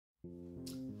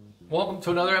Welcome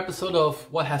to another episode of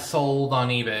What Has Sold on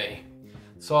eBay.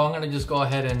 So I'm going to just go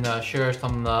ahead and share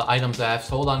some items that I've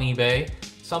sold on eBay.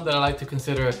 Some that I like to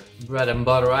consider bread and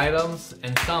butter items,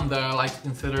 and some that I like to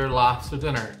consider lobster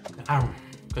dinner.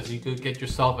 Because you could get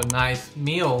yourself a nice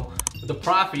meal with the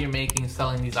profit you're making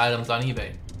selling these items on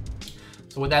eBay.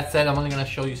 So with that said, I'm only going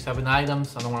to show you 7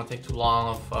 items. I don't want to take too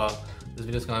long. This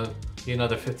video is going to be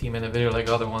another 15-minute video like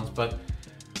other ones, but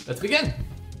let's begin.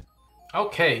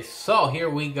 Okay, so here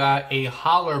we got a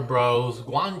Holler Bros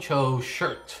Guancho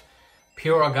shirt,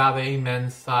 pure agave,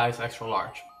 men's size, extra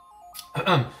large.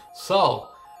 So,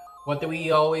 what do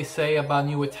we always say about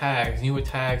newer tags? Newer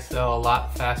tags sell a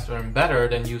lot faster and better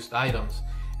than used items.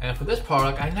 And for this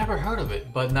product, I never heard of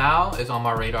it, but now it's on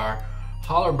my radar.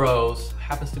 Holler Bros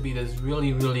happens to be this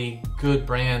really good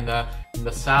brand in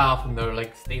the South, in the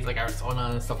states like Arizona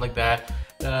and stuff like that.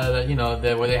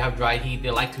 Where they have dry heat, they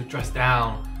like to dress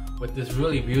down with this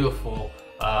really beautiful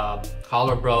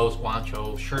Holler Bros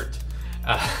Guancho shirt.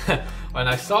 When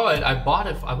I saw it, I bought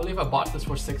it. I believe I bought this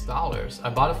for $6. I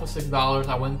bought it for $6.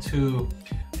 I went to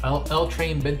L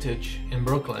Train Vintage in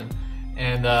Brooklyn,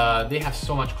 and they have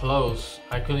so much clothes.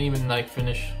 I couldn't even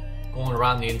finish going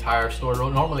around the entire store.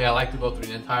 Normally, I like to go through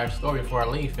the entire store before I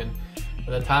leave, and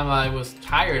by the time I was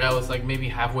tired, I was maybe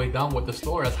halfway done with the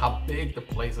store. That's how big the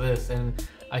place is. And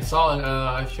I saw it,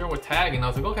 I shared with Tag, and I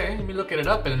was like, okay, let me look it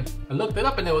up. And I looked it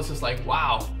up, and it was just like,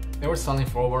 wow, they were selling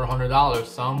for over $100.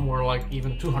 Some were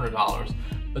even $200.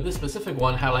 But this specific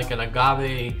one had an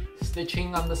agave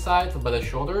stitching on the sides by the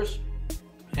shoulders.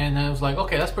 And I was like,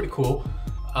 okay, that's pretty cool.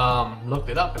 Looked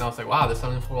it up, and I was like, wow, they're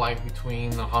selling for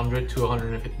between $100 to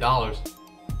 $150.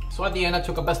 So at the end, I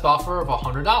took a best offer of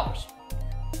 $100.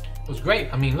 It was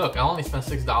great. I mean, look, I only spent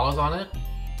 $6 on it.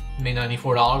 Made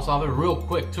 $94 off it real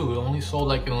quick too. It only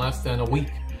sold in less than a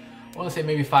week. I want to say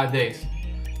maybe 5 days.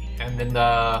 And then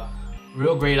the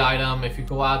real great item, if you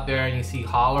go out there and you see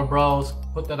Holler Bros,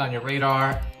 put that on your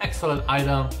radar. Excellent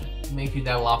item to make you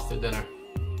that lobster dinner.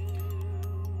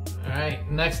 Alright,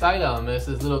 next item is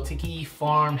this little tiki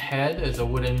farm head. It's a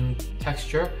wooden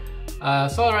texture.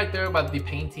 Saw it right there about the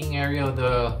painting area,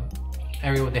 the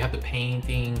area where they have the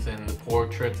paintings and the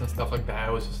portraits and stuff like that.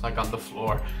 It was just on the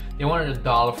floor. They wanted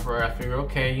 $1 for it. I figured,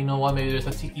 okay, you know what, maybe there's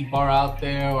a tiki bar out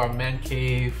there or a man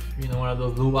cave, one of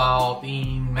those luau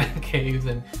themed man caves,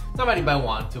 and somebody might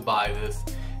want to buy this.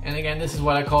 And again, this is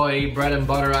what I call a bread and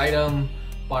butter item.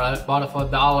 Bought it for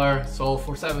 $1, sold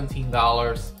for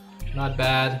 $17. Not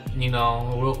bad,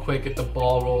 real quick, get the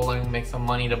ball rolling, make some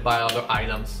money to buy other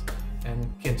items,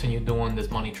 and continue doing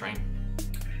this money train.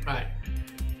 All right.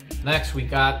 Next we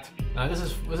got, this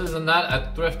is not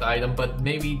a thrift item, but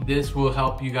maybe this will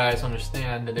help you guys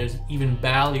understand that there's even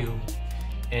value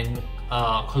in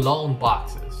cologne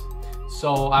boxes.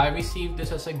 So I received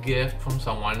this as a gift from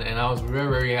someone, and I was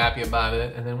very happy about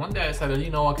it. And then one day I decided,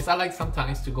 you know what, because I like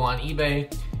sometimes to go on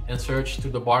eBay and search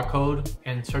through the barcode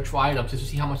and search for items just to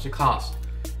see how much it costs.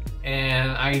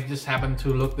 And I just happened to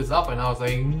look this up, and I was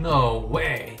like, no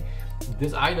way,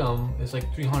 this item is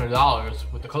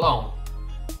 $300 with the cologne.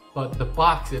 But the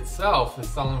box itself is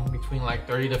selling between $30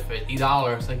 to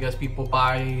 $50. I guess people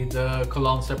buy the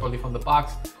cologne separately from the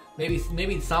box.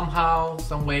 Maybe somehow,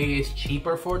 some way it's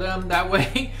cheaper for them that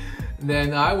way.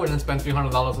 Then I wouldn't spend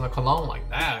 $300 on a cologne like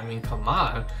that. I mean, come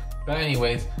on. But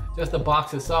anyways, just the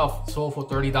box itself sold for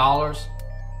 $30.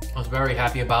 I was very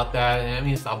happy about that. And I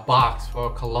mean, it's a box for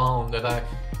a cologne that I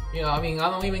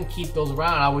don't even keep those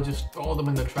around. I would just throw them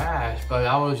in the trash. But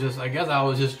I guess I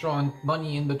was just throwing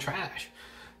money in the trash.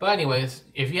 But anyways,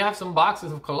 if you have some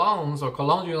boxes of colognes or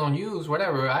colognes you don't use,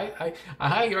 whatever, I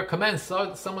highly recommend some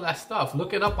of that stuff.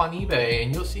 Look it up on eBay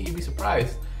and you'll be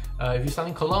surprised. If you're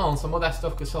selling cologne, some of that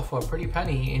stuff could sell for a pretty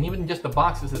penny, and even just the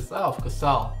boxes itself could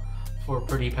sell for a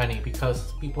pretty penny,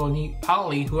 because people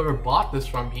probably whoever bought this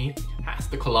from me has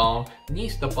the cologne,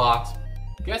 needs the box,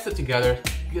 gets it together,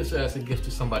 gives it as a gift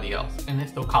to somebody else, and it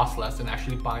still costs less than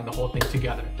actually buying the whole thing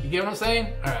together. You get what I'm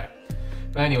saying? All right.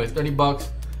 But anyways, $30.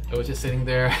 It was just sitting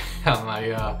there on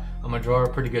my drawer.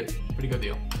 Pretty good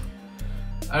deal.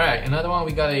 All right, another one.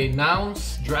 We got a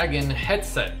Nouns Dragon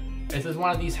headset. This is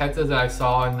one of these headsets that I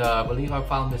saw, and I believe I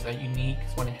found this at Unique.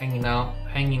 It's one hanging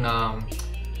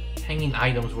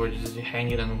items where you just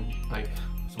hang it on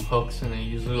some hooks, and then you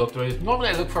usually look through it. Normally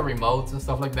I look for remotes and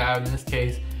stuff like that. In this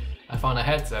case, I found a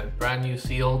headset, brand new,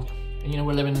 sealed. And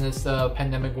we're living in this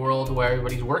pandemic world where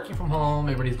everybody's working from home,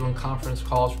 everybody's doing conference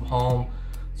calls from home.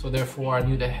 So therefore, I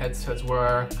knew that headsets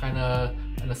were kind of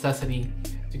a necessity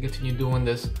to continue doing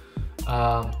this.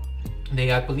 I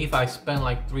believe I spent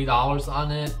 $3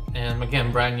 on it, and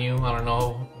again, brand new. I don't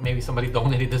know, maybe somebody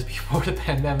donated this before the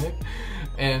pandemic.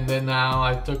 and then now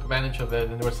I took advantage of it,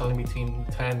 and they were selling between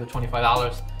 $10 to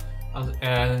 $25.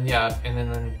 And yeah, and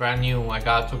then brand new, I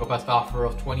took a best offer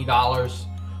of $20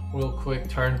 real quick,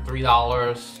 turned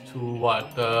 $3 to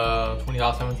what, $20,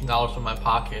 $17 from my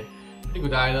pocket. Pretty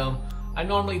good item. I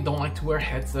normally don't like to wear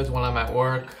headsets when I'm at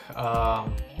work.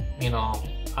 You know,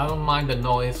 I don't mind the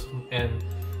noise, and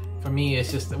for me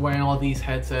it's just wearing all these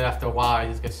headsets after a while, I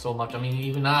just get so much. I mean,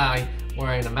 even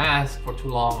wearing a mask for too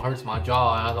long hurts my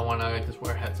jaw, and I don't want to just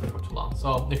wear a headset for too long.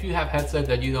 So if you have headsets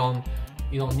that you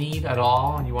don't need at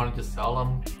all and you want to just sell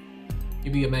them,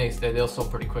 you'd be amazed that they'll sell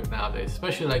pretty quick nowadays.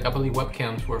 Especially like, I believe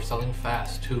webcams were selling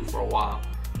fast too for a while,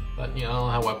 but you know, I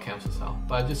don't have webcams to sell,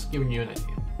 but just giving you an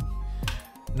idea.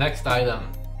 Next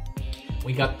item,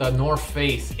 we got the North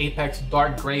Face Apex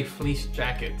Dark Gray Fleece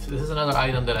Jacket. This is another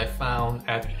item that I found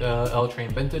at L Train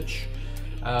Vintage.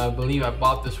 I believe I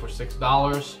bought this for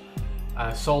 $6.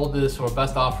 I sold this for a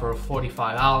best offer of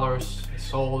 $45. It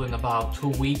sold in about 2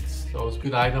 weeks, so it's a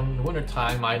good item. The winter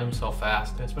time items sell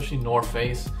fast, especially North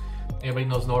Face. Everybody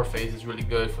knows North Face is really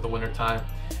good for the winter time.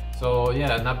 So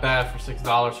yeah, not bad for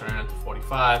 $6, turning into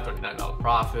 $45, $39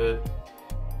 profit.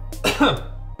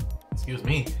 Excuse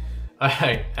me.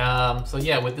 Alright, so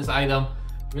yeah, with this item,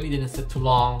 really didn't sit too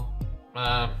long.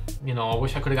 You know, I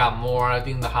wish I could have got more. I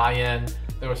think the high end,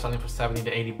 they were selling for 70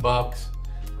 to 80 bucks.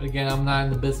 But again, I'm not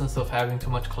in the business of having too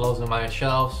much clothes on my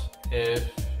shelves. If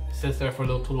it sits there for a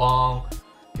little too long,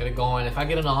 get it going. If I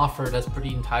get an offer that's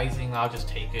pretty enticing, I'll just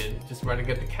take it. Just rather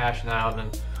get the cash now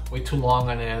than wait too long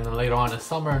on it, and then later on in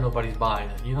summer, nobody's buying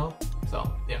it, you know?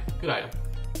 So yeah, good item.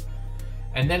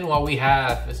 And then what we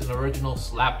have is an original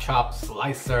slap chop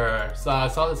slicer. So I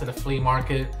saw this at a flea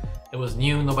market. It was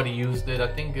new, nobody used it. I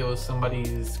think it was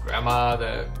somebody's grandma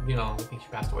that, you know, I think she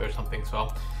passed away or something. So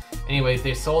anyways,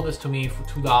 they sold this to me for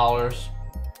 $2,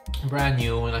 brand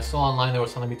new. And I saw online they were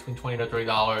selling between $20 to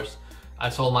 $30. I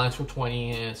sold mine for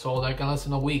 $20 and it sold like in less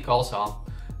than a week also.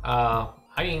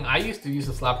 I mean, I used to use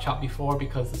a slap chop before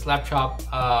because the slap chop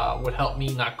would help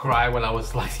me not cry when I was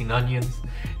slicing onions.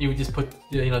 You would just put,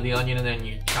 you know, the onion and then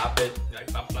you chop it like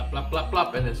blop, blop, blop, blop,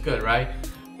 blop, and it's good, right?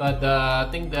 But I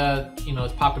think that, you know,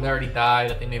 its popularity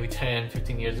died, I think maybe 10,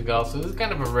 15 years ago. So this is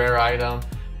kind of a rare item,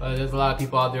 but there's a lot of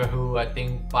people out there who I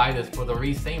think buy this for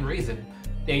the same reason.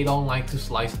 They don't like to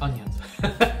slice onions.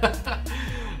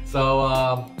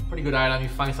 So pretty good item. You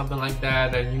find something like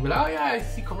that and you be like, oh yeah, I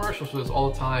see commercials for this all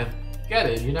the time. Get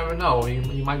it, you never know.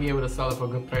 You might be able to sell it for a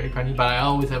good pretty penny, but I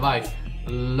always advise,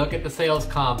 look at the sales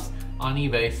comps on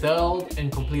eBay, sold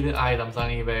and completed items on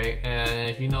eBay, and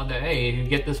if you know that, hey, if you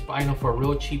get this item for a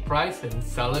real cheap price and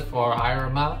sell it for a higher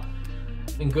amount,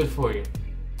 then good for you.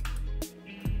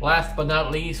 Last but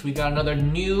not least, we got another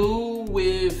new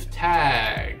with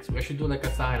tags. We should do like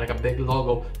a sign, like a big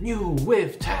logo, new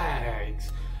with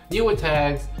tags. New with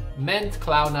tags, men's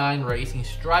Cloud9 Racing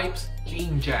Stripes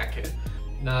jean jacket.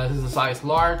 Now this is a size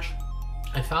large.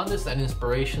 I found this at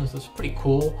Inspiration, so it's pretty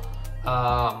cool.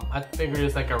 I figured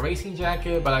it's like a racing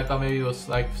jacket, but I thought maybe it was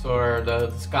like for the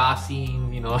ska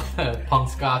scene, you know, punk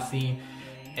ska scene.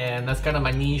 And that's kind of my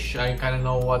niche. I kind of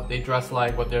know what they dress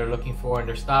like, what they're looking for in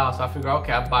their style. So I figured,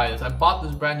 okay, I'll buy this. I bought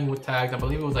this brand new with tags. I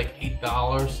believe it was like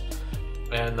 $8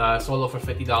 and sold it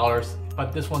for $50.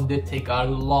 But this one did take a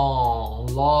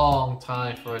long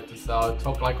time for it to sell. It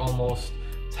took like almost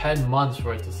 10 months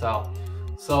for it to sell.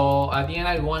 So at the end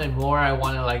I wanted more. I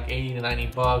wanted like 80 to 90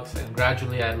 bucks, and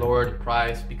gradually I lowered the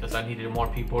price because I needed more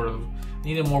people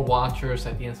needed more watchers.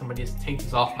 At the end somebody just takes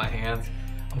this off my hands.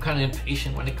 I'm kind of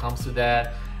impatient when it comes to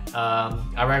that.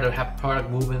 I'd rather have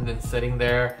product moving than sitting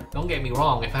there. Don't get me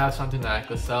wrong, if I have something that I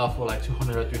could sell for like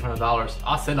 $200 or $300,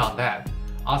 I'll sit on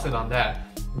that.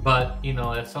 But you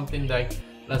know, if something like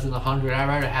less than 100, I'd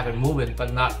rather have it moving,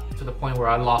 but not to the point where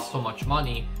I lost so much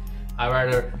money. I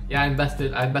rather, yeah, I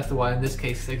invested well, in this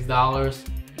case $6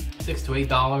 to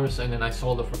 $8, and then I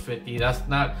sold it for 50. That's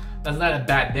not a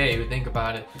bad day if you think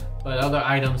about it. But other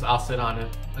items, I'll sit on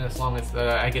it, and as long as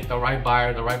I get the right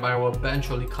buyer will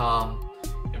eventually come.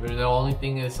 If the only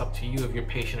thing is up to you if you're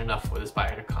patient enough for this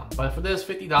buyer to come. But for this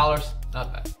 $50,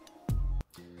 not bad.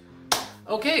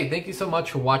 Okay, thank you so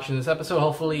much for watching this episode.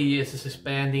 Hopefully this is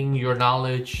expanding your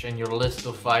knowledge and your list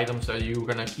of items that you're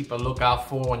gonna keep a lookout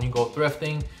for when you go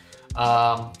thrifting.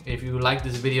 If you like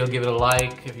this video, give it a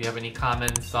like. If you have any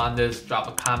comments on this, drop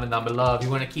a comment down below. If you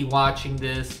want to keep watching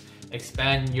this,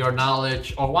 expand your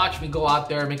knowledge, or watch me go out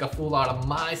there and make a fool out of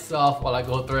myself while I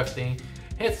go thrifting,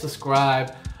 hit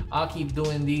subscribe. I'll keep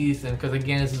doing these, and because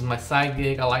again, this is my side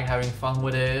gig, I like having fun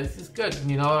with it. It's just good,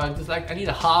 you know. I need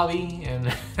a hobby,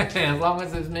 and as long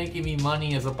as it's making me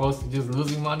money as opposed to just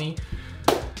losing money,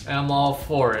 and I'm all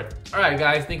for it. Alright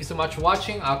guys, thank you so much for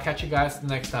watching. I'll catch you guys the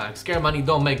next time. Scare money,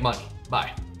 don't make money.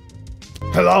 Bye.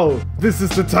 Hello, this is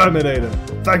the Terminator.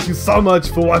 Thank you so much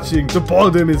for watching. The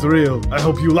boredom is real. I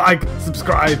hope you like,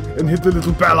 subscribe, and hit the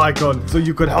little bell icon so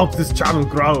you could help this channel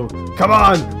grow. Come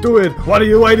on, do it. What are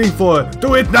you waiting for?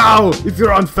 Do it now. If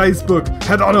you're on Facebook,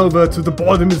 head on over to The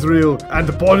Boredom is Real and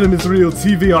The Boredom is Real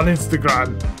TV on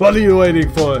Instagram. What are you waiting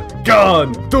for? Go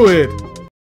on, do it.